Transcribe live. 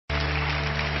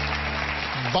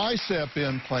Bicep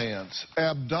implants,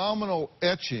 abdominal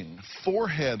etching,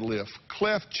 forehead lift,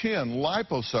 cleft chin,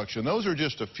 liposuction. Those are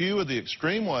just a few of the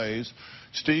extreme ways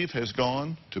Steve has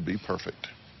gone to be perfect.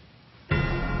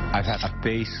 I've had a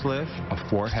facelift, a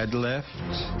forehead lift,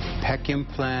 pec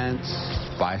implants,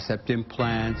 bicep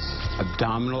implants,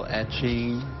 abdominal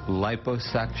etching,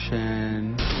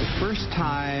 liposuction. The first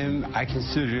time I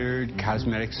considered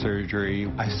cosmetic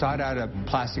surgery, I sought out a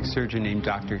plastic surgeon named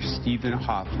Dr. Stephen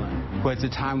Hoffman, who at the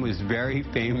time was very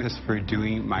famous for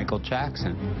doing Michael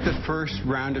Jackson. The first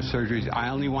round of surgeries, I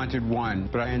only wanted one,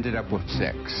 but I ended up with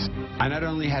 6. I not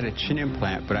only had a chin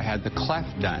implant, but I had the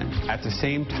cleft done. At the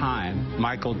same time,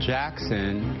 Michael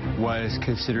Jackson was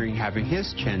considering having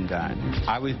his chin done.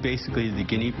 I was basically the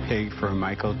guinea pig for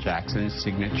Michael Jackson's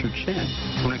signature chin.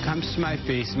 When it comes to my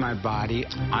face and my body,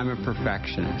 I'm a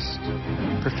perfectionist.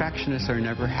 Perfectionists are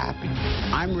never happy.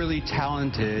 I'm really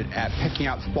talented at picking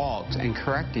out faults and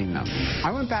correcting them.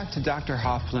 I went back to Dr.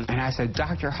 Hoffman and I said,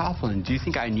 Dr. Hoffman, do you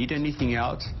think I need anything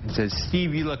else? He said,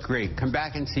 Steve, you look great. Come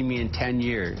back and see me in 10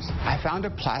 years. I found a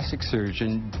plastic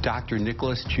surgeon, Dr.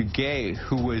 Nicholas Chugay,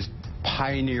 who was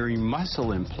pioneering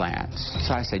muscle implants.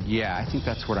 So I said, yeah, I think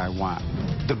that's what I want.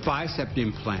 The bicep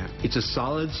implant. It's a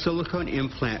solid silicone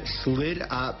implant slid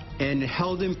up and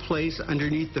held in place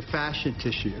underneath the fascia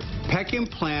tissue. Pec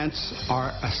implants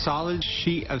are a solid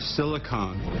sheet of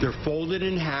silicone. They're folded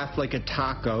in half like a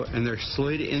taco and they're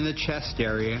slid in the chest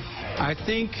area. I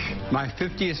think my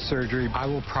 50th surgery, I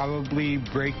will probably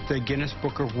break the Guinness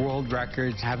Book of World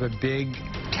Records, have a big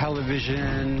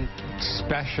television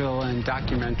special and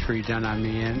documentary done on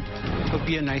me, and it'll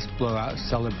be a nice blowout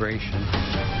celebration.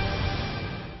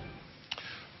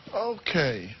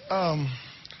 Okay.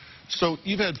 So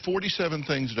you've had 47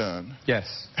 things done.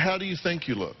 Yes. How do you think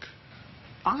you look?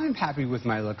 I'm happy with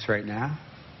my looks right now.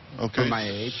 Okay. For my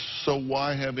age. So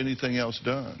why have anything else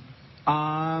done?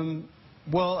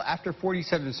 Well, after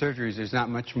 47 surgeries, there's not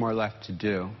much more left to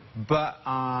do. But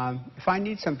if I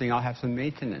need something, I'll have some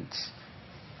maintenance.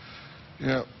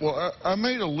 Yeah, well, I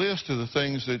made a list of the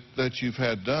things that you've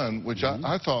had done, which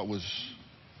I thought was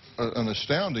an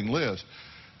astounding list.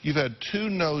 You've had 2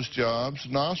 nose jobs,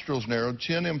 nostrils narrowed,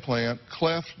 chin implant,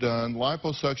 cleft done,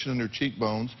 liposuction under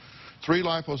cheekbones, 3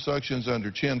 liposuctions under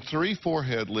chin, 3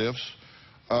 forehead lifts,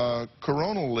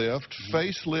 coronal lift,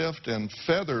 facelift, and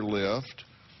feather lift,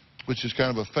 which is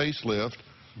kind of a facelift,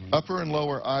 upper and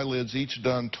lower eyelids each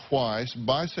done twice,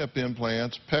 bicep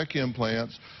implants, pec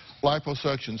implants,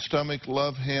 liposuction, stomach,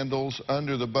 love handles,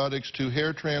 under the buttocks, 2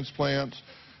 hair transplants,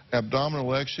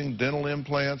 abdominal etching, dental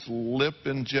implants, lip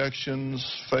injections,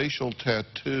 facial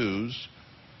tattoos.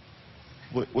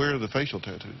 Where are the facial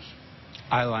tattoos?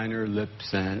 Eyeliner,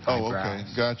 lips, and eyebrows. Oh, okay.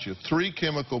 Got you. 3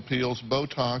 chemical peels,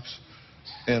 Botox,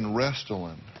 and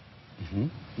Restylane.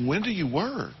 When do you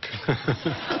work?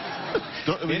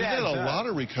 You get a lot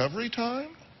of recovery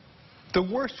time? The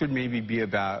worst would maybe be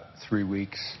about 3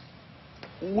 weeks.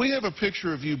 We have a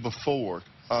picture of you before,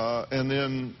 and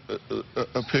then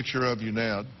a picture of you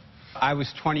now. I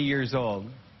was 20 years old.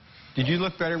 Did you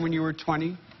look better when you were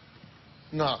 20?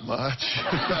 Not much.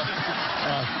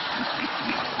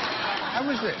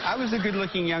 I was a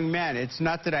good-looking young man. It's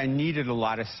not that I needed a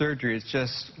lot of surgery. It's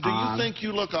just... Do you think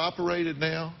you look operated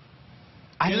now?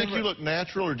 Do you think you look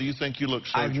natural, or do you think you look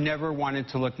surgical? I've never wanted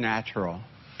to look natural,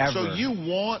 ever. So you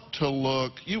want to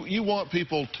look... You want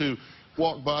people to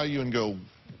walk by you and go,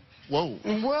 whoa.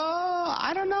 Well,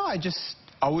 I don't know. I just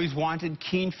always wanted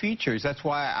keen features. That's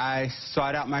why I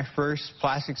sought out my first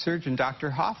plastic surgeon, Dr.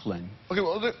 Hoffman. Okay,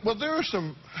 well,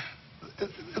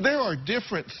 there are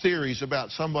different theories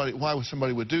about why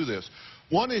somebody would do this.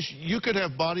 One is you could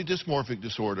have body dysmorphic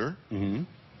disorder,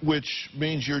 which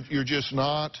means you're just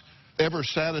not ever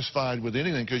satisfied with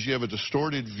anything because you have a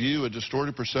distorted view, a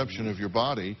distorted perception of your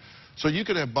body. So you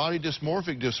could have body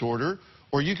dysmorphic disorder,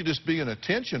 or you could just be an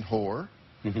attention whore,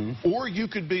 or you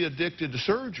could be addicted to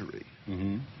surgery.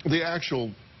 The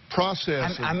actual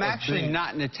process I'm actually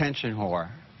not an attention whore.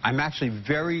 I'm actually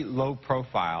very low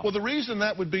profile. Well, the reason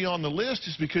that would be on the list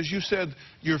is because you said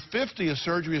your 50th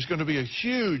surgery is going to be a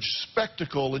huge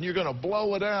spectacle, and you're going to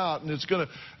blow it out, and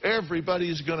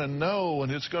everybody's going to know,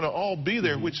 and it's going to all be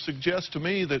there, which suggests to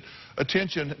me that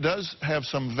attention does have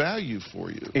some value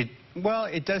for you. Well,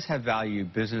 it does have value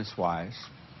business-wise.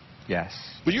 Yes.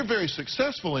 But you're very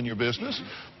successful in your business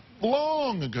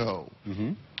long ago.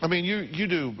 I mean, you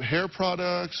do hair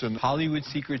products and... Hollywood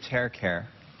Secrets hair care.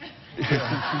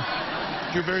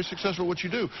 Yeah. You're very successful at what you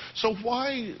do. So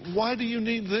why do you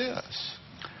need this?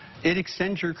 It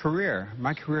extends your career.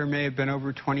 My career may have been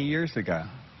over 20 years ago.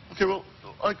 Okay, well,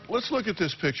 let's look at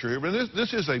this picture here.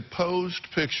 This is a posed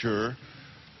picture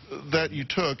that you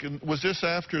took, and was this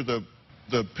after the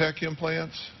pec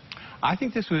implants? I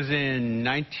think this was in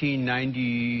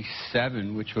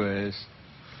 1997, which was...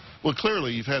 Well,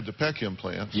 clearly you've had the pec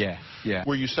implants. Yeah.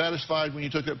 Were you satisfied when you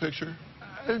took that picture?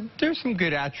 There's some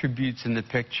good attributes in the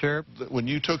picture. When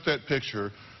you took that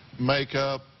picture,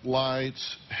 makeup,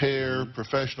 lights, hair,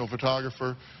 professional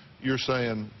photographer, you're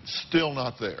saying still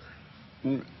not there.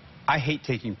 I hate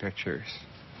taking pictures.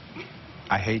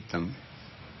 I hate them.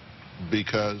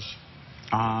 Because?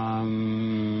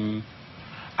 I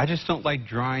just don't like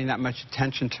drawing that much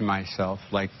attention to myself,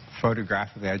 like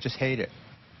photographically. I just hate it.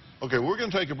 Okay, we're going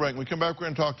to take a break. When we come back, we're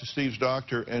going to talk to Steve's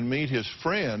doctor and meet his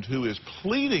friend who is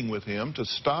pleading with him to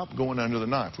stop going under the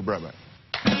knife. We'll be right back.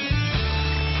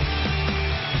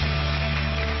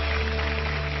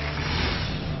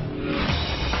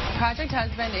 Project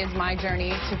Husband is my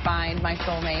journey to find my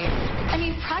soulmate. I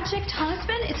mean, Project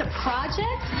Husband? It's a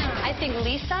project? I think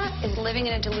Lisa is living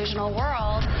in a delusional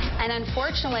world, and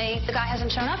unfortunately, the guy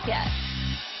hasn't shown up yet.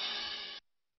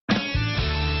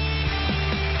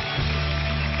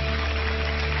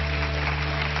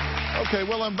 Okay,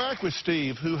 well, I'm back with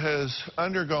Steve, who has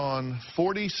undergone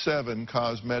 47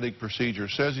 cosmetic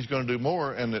procedures, says he's going to do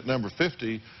more, and that number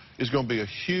 50 is going to be a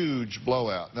huge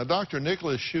blowout. Now, Dr.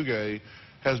 Nicholas Shugay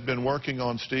has been working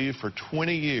on Steve for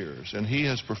 20 years, and he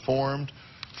has performed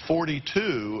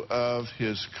 42 of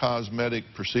his cosmetic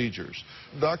procedures.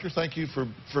 Doctor, thank you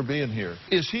for being here.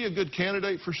 Is he a good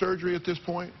candidate for surgery at this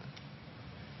point?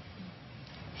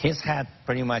 He's had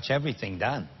pretty much everything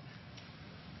done.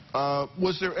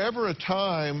 Was there ever a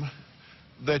time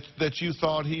that you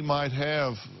thought he might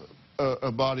have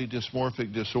a body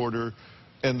dysmorphic disorder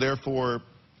and therefore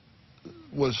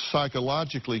was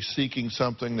psychologically seeking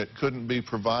something that couldn't be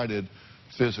provided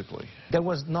physically? There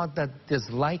was not that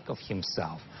dislike of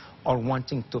himself or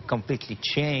wanting to completely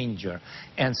change,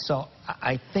 and so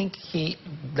I think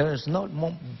there is no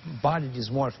body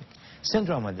dysmorphic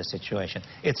syndrome in the situation.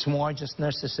 It's more just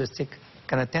narcissistic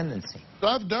kind of tendency.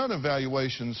 I've done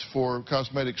evaluations for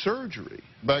cosmetic surgery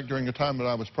back during the time that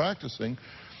I was practicing,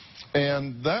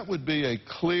 and that would be a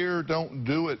clear don't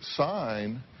do it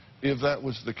sign if that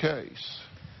was the case.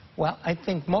 Well, I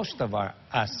think most of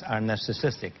us are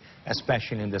narcissistic,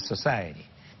 especially in the society.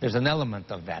 There's an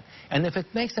element of that. And if it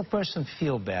makes a person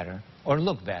feel better or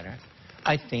look better,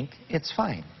 I think it's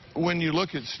fine. When you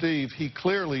look at Steve, he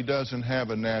clearly doesn't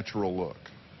have a natural look.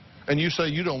 And you say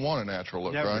you don't want a natural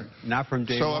look, Never. Right? Not from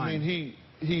day one. one. So, I mean,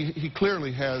 he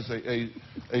clearly has a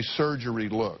surgery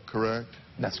look, correct?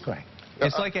 That's correct.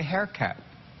 It's like a haircut.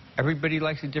 Everybody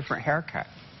likes a different haircut.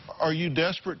 Are you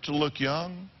desperate to look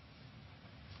young?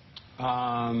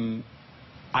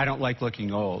 I don't like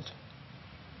looking old.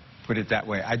 Put it that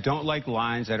way. I don't like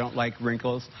lines. I don't like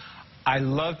wrinkles. I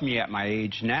love me at my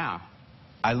age now.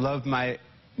 I love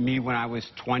me when I was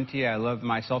 20. I loved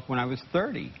myself when I was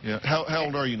 30. Yeah. How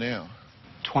old are you now?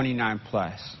 29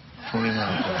 plus.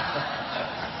 29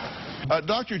 plus.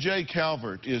 Dr. Jay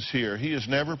Calvert is here. He has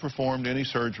never performed any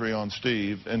surgery on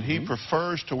Steve, and he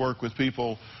prefers to work with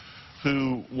people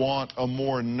who want a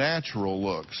more natural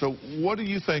look. So what do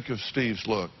you think of Steve's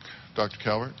look, Dr.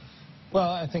 Calvert?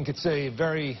 Well, I think it's a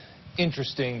very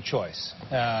interesting choice.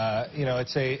 You know,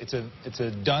 it's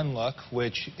a done look,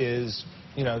 which is,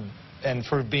 you know, and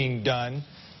for being done,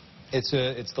 it's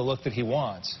the look that he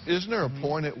wants. Isn't there a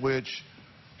point at which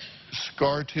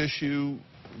scar tissue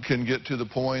can get to the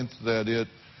point that it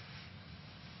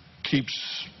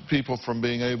keeps people from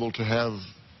being able to have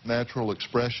natural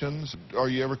expressions? Are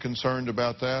you ever concerned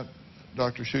about that,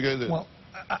 Dr. Shugay? Well,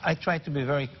 I try to be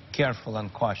very careful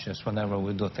and cautious whenever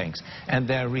we do things. And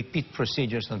there are repeat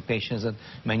procedures on patients that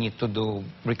may need to do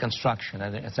reconstruction,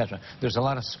 etc. There's a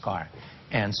lot of scar.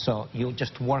 And so you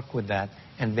just work with that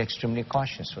and be extremely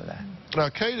cautious with that. Now,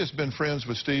 Kate has been friends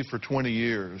with Steve for 20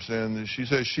 years, and she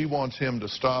says she wants him to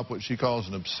stop what she calls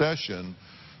an obsession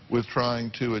with trying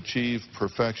to achieve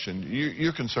perfection.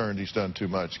 You're concerned he's done too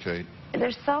much, Kate.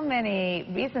 There's so many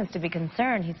reasons to be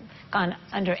concerned. He's gone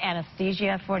under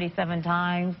anesthesia 47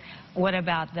 times. What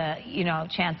about the,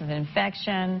 chance of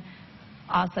infection?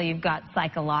 Also, you've got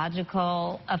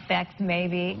psychological effects,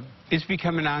 maybe. It's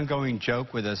become an ongoing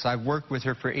joke with us. I've worked with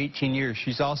her for 18 years.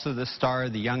 She's also the star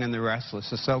of The Young and the Restless,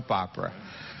 a soap opera.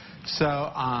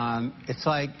 So it's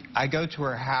like I go to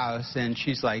her house and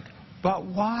she's like, but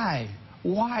why?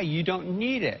 Why? You don't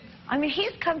need it. I mean,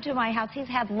 he's come to my house. He's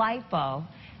had lipo,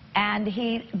 and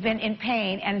he's been in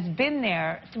pain, and has been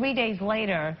there 3 days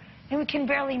later, and we can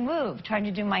barely move, trying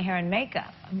to do my hair and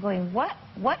makeup. I'm going,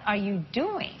 what are you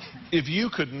doing? If you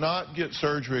could not get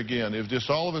surgery again, if just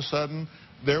all of a sudden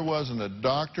there wasn't a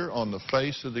doctor on the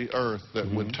face of the earth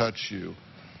that would touch you,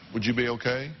 Would you be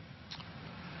okay?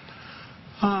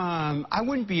 I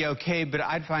wouldn't be okay, but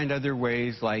I'd find other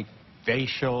ways like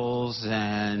facials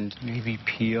and maybe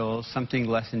peels, something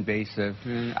less invasive.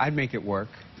 I'd make it work.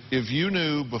 If you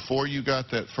knew before you got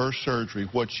that first surgery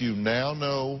what you now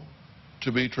know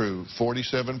to be true,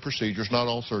 47 procedures, not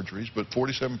all surgeries, but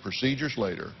 47 procedures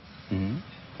later,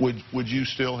 would you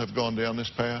still have gone down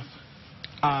this path?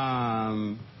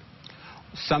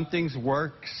 Some things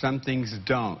work, some things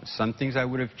don't. Some things I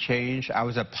would have changed. I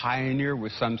was a pioneer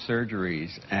with some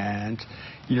surgeries, and,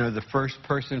 you know, the first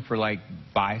person for, like,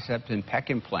 bicep and pec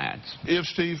implants. If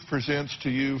Steve presents to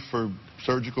you for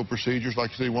surgical procedures,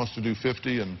 like he wants to do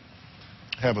 50 and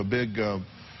have a big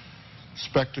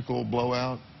spectacle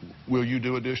blowout, will you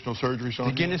do additional surgeries on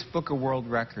The him? Guinness Book of World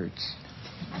Records.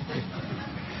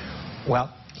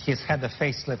 Well, he's had a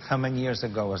facelift. How many years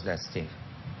ago was that, Steve?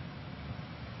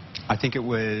 I think it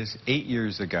was 8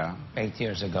 years ago. 8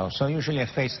 years ago. So usually a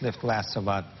facelift lasts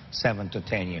about 7 to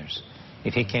 10 years.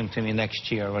 If he came to me next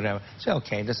year or whatever, say,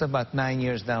 okay, this is about 9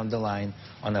 years down the line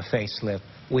on a facelift.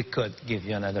 We could give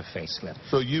you another facelift.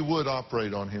 So you would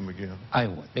operate on him again? I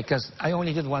would, because I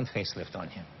only did one facelift on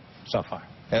him so far.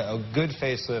 A good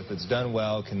facelift that's done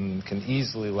well can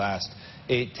easily last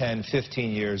 8, 10,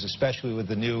 15 years, especially with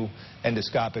the new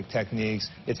endoscopic techniques.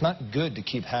 It's not good to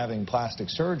keep having plastic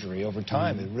surgery over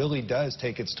time. It really does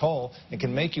take its toll. It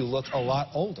can make you look a lot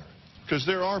older. Because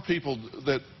there are people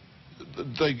that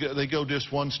they go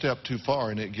just one step too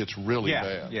far and it gets really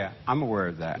bad. Yeah, I'm aware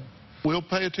of that. We'll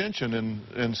pay attention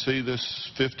and see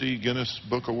this 50 Guinness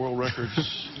Book of World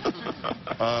Records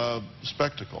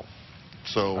spectacle.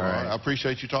 So I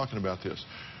appreciate you talking about this.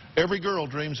 Every girl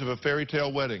dreams of a fairy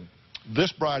tale wedding.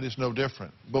 This bride is no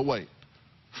different. But wait,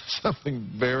 something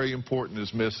very important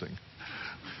is missing.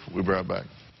 We'll be right back.